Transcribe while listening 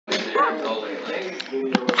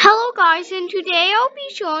Hello guys, and today I'll be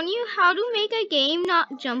showing you how to make a game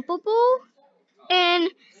not jumpable in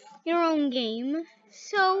your own game.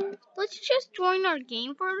 So let's just join our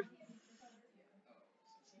game first.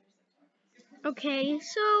 Okay,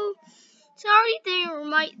 so sorry there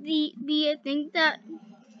might be a thing that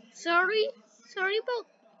sorry about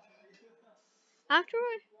after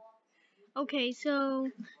okay, so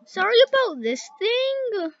sorry about this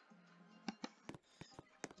thing.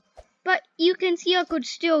 But you can see I could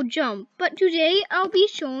still jump. But today I'll be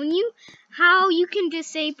showing you how you can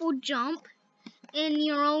disable jump in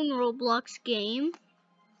your own Roblox game.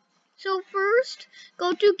 So first,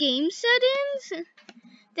 go to game settings,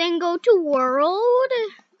 then go to world,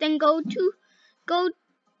 then don't go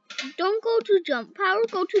to jump power,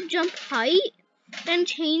 go to jump height, then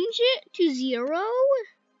change it to 0,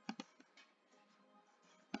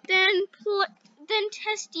 then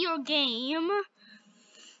test your game.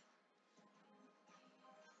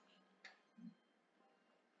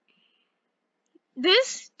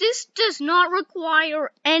 This does not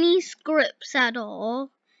require any scripts at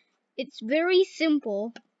all. It's very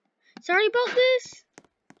simple. Sorry about this.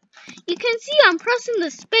 You can see I'm pressing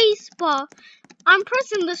the space bar.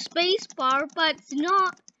 But it's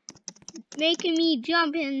not making me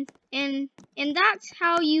jump in, and that's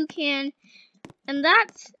how you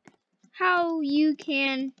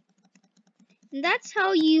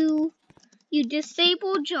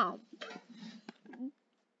disable jump.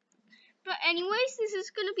 But anyways, this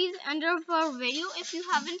is gonna be the end of our video. If you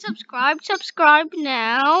haven't subscribed, subscribe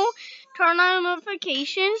now. Turn on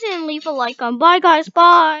notifications and leave a like on. Bye guys,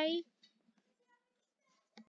 bye.